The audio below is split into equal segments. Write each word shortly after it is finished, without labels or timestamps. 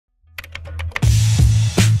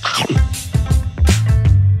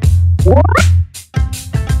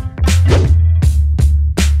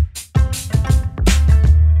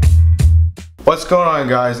What's going on,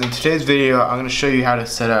 guys? In today's video I'm going to show you how to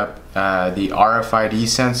set up the RFID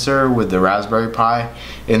sensor with the Raspberry Pi.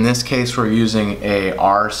 In this case we're using a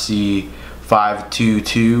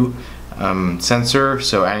RC522 sensor,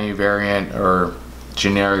 so any variant or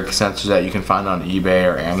generic sensors that you can find on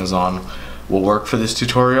eBay or Amazon will work for this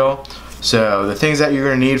tutorial. So the things that you're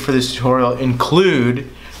going to need for this tutorial include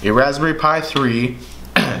a Raspberry Pi 3,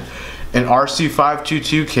 an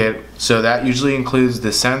RC522 kit, so that usually includes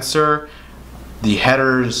the sensor, the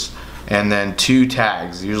headers, and then 2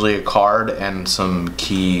 tags, usually a card and some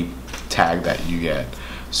key tag that you get.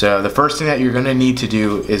 So the first thing that you're going to need to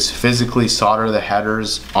do is physically solder the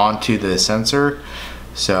headers onto the sensor.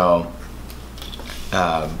 So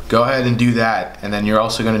go ahead and do that, and then you're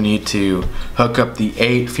also going to need to hook up the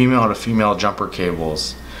 8 female to female jumper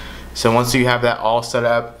cables. So once you have that all set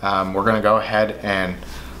up, we're going to go ahead and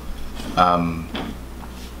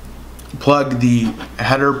plug the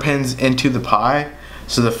header pins into the Pi.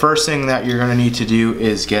 So the first thing that you're going to need to do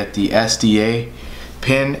is get the SDA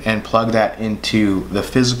pin and plug that into the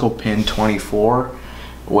physical pin 24,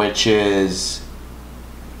 which is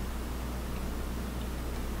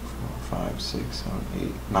 4, 5, 6, 7,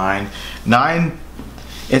 8, 9.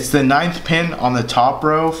 It's the 9th pin on the top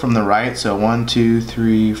row from the right. So 1, 2,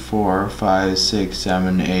 3, 4, 5, 6,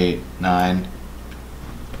 7, 8, 9.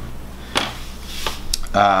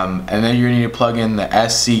 And then you're going to need to plug in the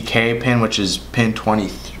SCK pin, which is pin 20,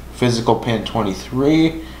 physical pin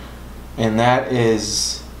 23, and that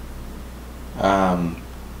is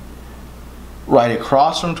right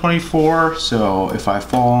across from 24. So if I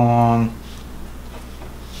fall along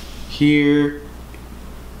here, it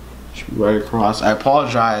should be right across. I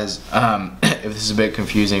apologize if this is a bit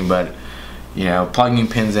confusing, but you know, plugging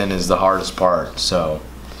pins in is the hardest part. So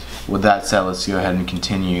with that said, let's go ahead and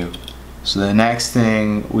continue. So the next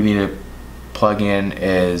thing we need to plug in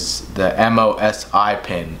is the MOSI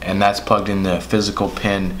pin, and that's plugged in the physical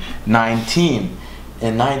pin 19.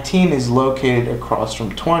 And 19 is located across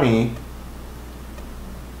from 20,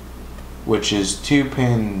 which is 2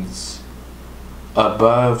 pins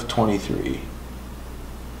above 23.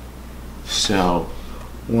 So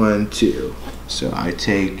 1, 2. So I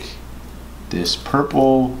take this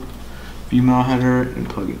purple female header and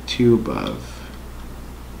plug it 2 above.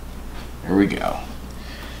 There we go.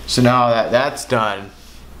 So now that that's done,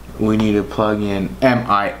 we need to plug in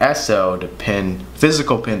MISO to pin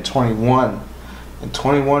physical pin 21, and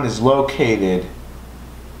 21 is located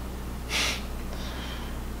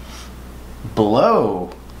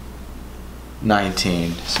below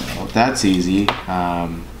 19. So that's easy.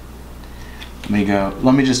 Let me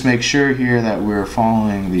just make sure here that we're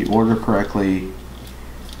following the order correctly.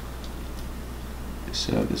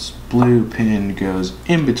 So this blue pin goes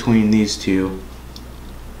in between these two.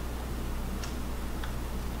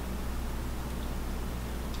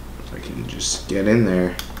 If I can just get in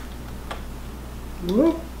there.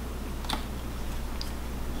 Whoop.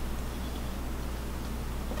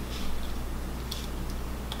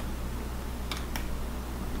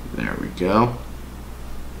 There we go.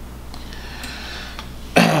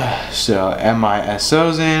 So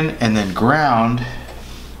MISO's in, and then ground.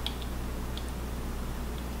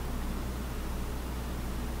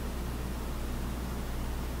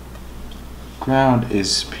 Ground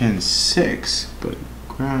is pin 6, but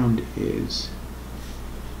ground is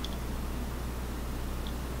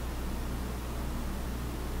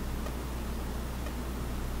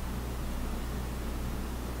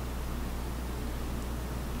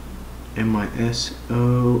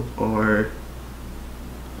MISO or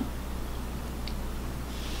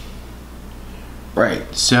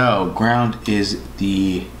right. So ground is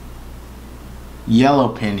the yellow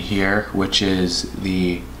pin here, which is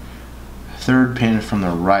the 3rd pin from the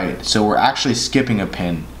right. So we're actually skipping a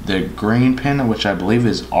pin. The green pin, which I believe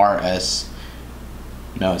is RS.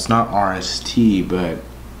 No, it's not RST, but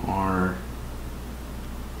R.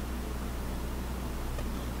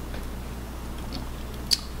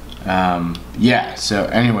 Yeah. So,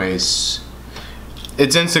 anyways,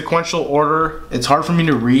 it's in sequential order. It's hard for me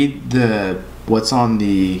to read what's on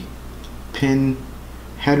the pin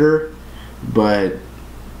header, but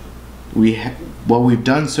what we've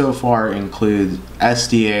done so far includes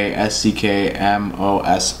SDA, SCK,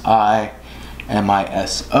 MOSI,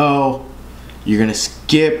 MISO. You're going to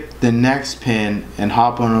skip the next pin and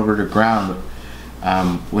hop on over to ground,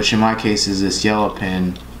 which in my case is this yellow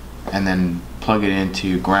pin, and then plug it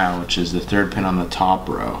into ground, which is the 3rd pin on the top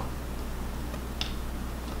row.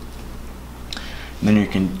 And then you're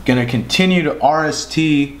going to continue to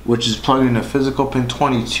RST, which is plugged into physical pin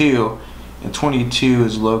 22. And 22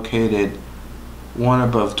 is located 1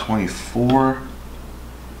 above 24.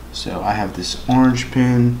 So I have this orange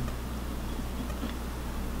pin,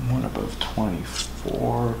 one above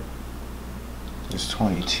 24, there's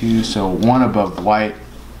 22, so one above white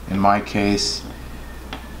in my case.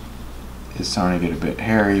 It's starting to get a bit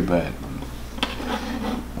hairy, but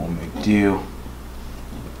we'll make do.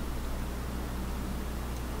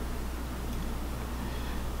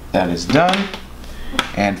 That is done.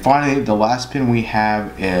 And finally, the last pin we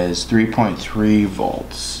have is 3.3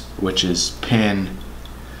 volts, which is pin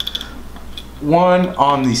 1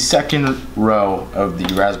 on the second row of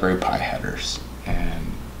the Raspberry Pi headers. And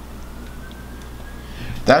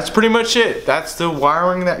that's pretty much it. That's the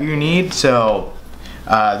wiring that you need. So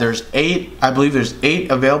there's 8, I believe there's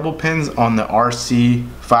 8 available pins on the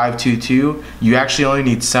RC522. You actually only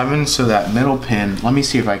need 7, so that middle pin, let me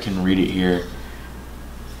see if I can read it here.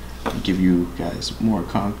 Give you guys more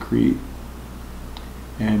concrete.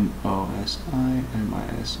 NOSI,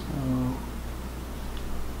 MISO.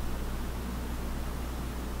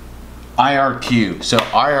 IRQ. So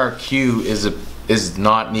IRQ is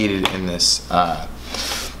not needed in this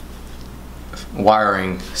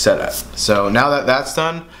wiring setup. So now that that's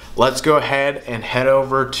done, let's go ahead and head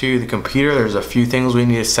over to the computer. There's a few things we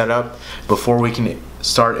need to set up before we can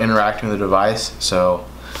start interacting with the device. So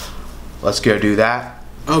let's go do that.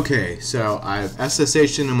 Okay, so I've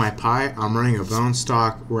SSH'd into my Pi. I'm running a bone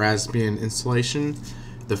stock Raspbian installation.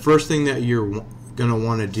 The first thing that you're gonna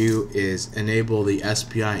want to do is enable the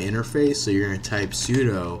SPI interface. So you're gonna type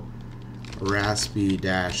sudo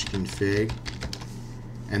raspi-config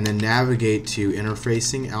and then navigate to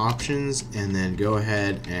interfacing options, and then go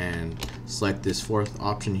ahead and select this 4th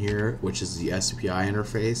option here, which is the SPI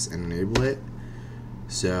interface, and enable it.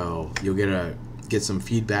 So you'll get some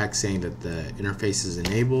feedback saying that the interface is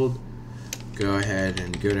enabled. Go ahead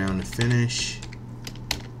and go down to finish.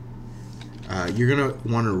 You're gonna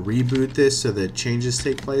want to reboot this so that changes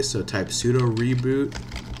take place. So type sudo reboot.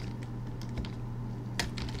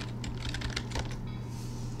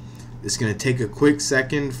 It's gonna take a quick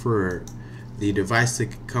second for the device to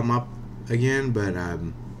come up again, but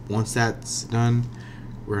once that's done,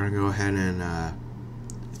 we're gonna go ahead and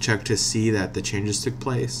check to see that the changes took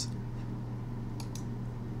place.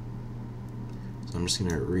 So I'm just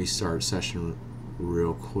going to restart session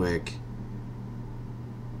real quick.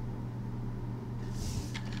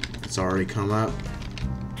 It's already come up.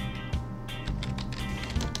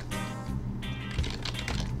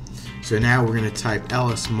 So now we're going to type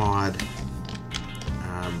lsmod,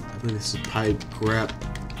 I believe this is pipe grep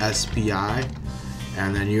SPI,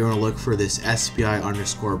 and then you're going to look for this SPI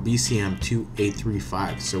underscore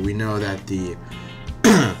BCM2835. So we know that the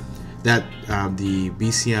the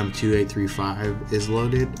BCM2835 is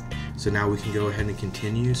loaded. So now we can go ahead and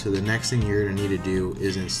continue. So the next thing you're going to need to do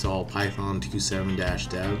is install Python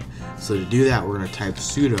 27-dev. So to do that, we're going to type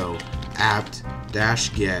sudo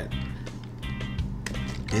apt-get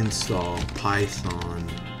install Python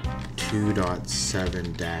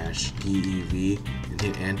 2.7-dev and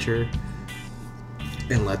hit enter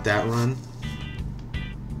and let that run.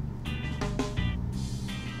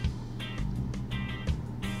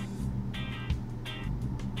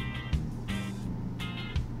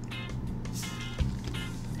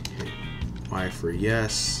 Y for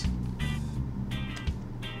yes.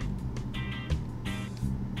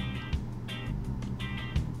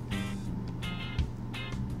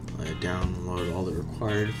 Let it download all the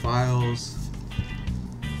required files.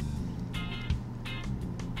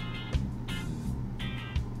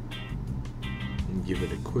 And give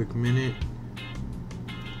it a quick minute.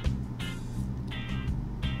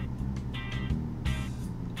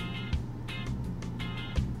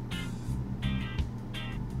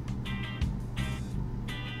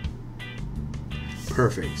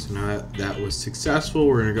 Perfect. So now that was successful,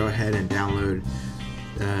 we're going to go ahead and download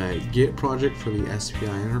the Git project for the SPI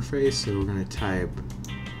interface. So we're going to type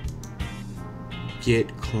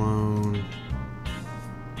git clone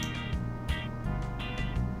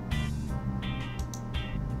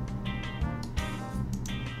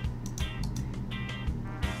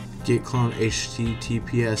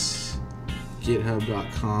https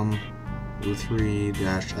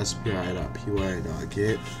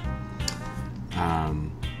github.com/o3-spi.py.git.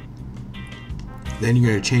 Then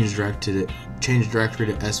you're going to change directory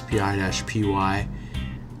to spi-py,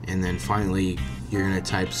 and then finally you're going to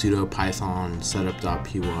type sudo python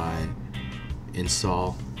setup.py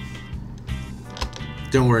install.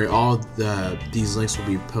 Don't worry, all these links will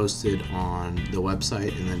be posted on the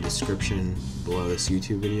website in the description below this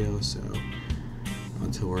YouTube video, so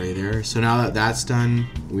not to worry there. So now that that's done,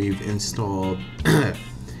 we've installed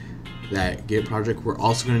that Git project. We're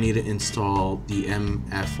also going to need to install the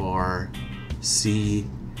mfrc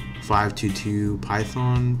RC522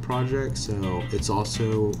 Python project, so it's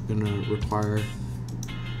also gonna require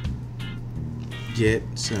Git.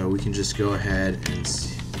 So we can just go ahead and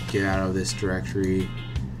get out of this directory,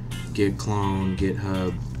 git clone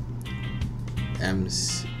github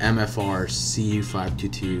mfr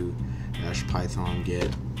c522 -python git.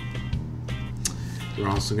 We're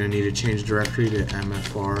also going to need to change directory to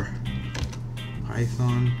mfr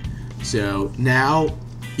python. So now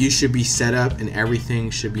you should be set up and everything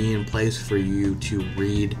should be in place for you to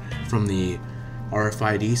read from the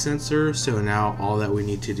RFID sensor. So now all that we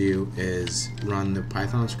need to do is run the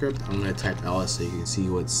Python script. I'm going to type ls so you can see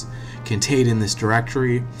what's contained in this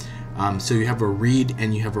directory. So you have a read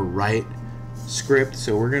and you have a write script.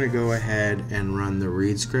 So we're going to go ahead and run the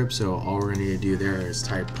read script. So all we're going to need to do there is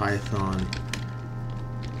type python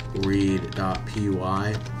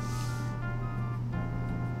read.py,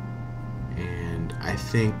 and I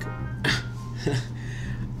think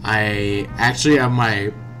I actually have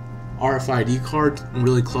my RFID card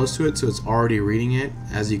really close to it, so it's already reading it,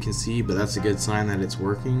 as you can see, but that's a good sign that it's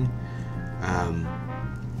working.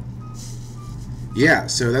 Yeah,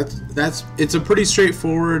 so it's a pretty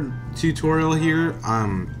straightforward tutorial here.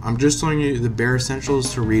 I'm just showing you the bare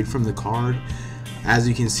essentials to read from the card. As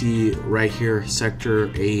you can see right here,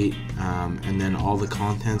 sector 8, and then all the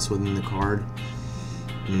contents within the card.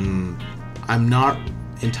 I'm not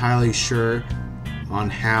entirely sure on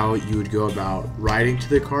how you would go about writing to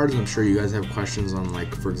the cards. I'm sure you guys have questions on,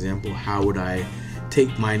 like, for example, how would I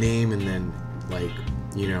take my name and then, like,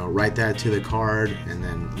 you know, write that to the card and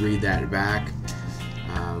then read that back.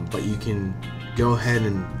 But you can go ahead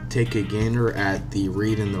and take a gander at the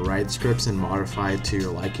read and the write scripts and modify it to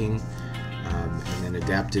your liking, and then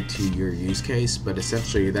adapt it to your use case. But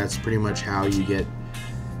essentially that's pretty much how you get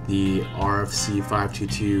the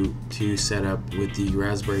RFC522 set up with the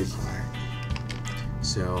Raspberry Pi.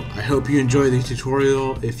 So I hope you enjoy the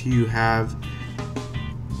tutorial. If you have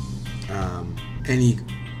any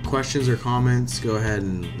questions or comments, go ahead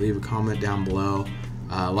and leave a comment down below.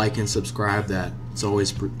 Like and subscribe, that's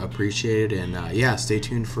always appreciated. And yeah, stay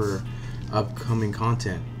tuned for upcoming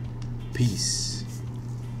content. Peace.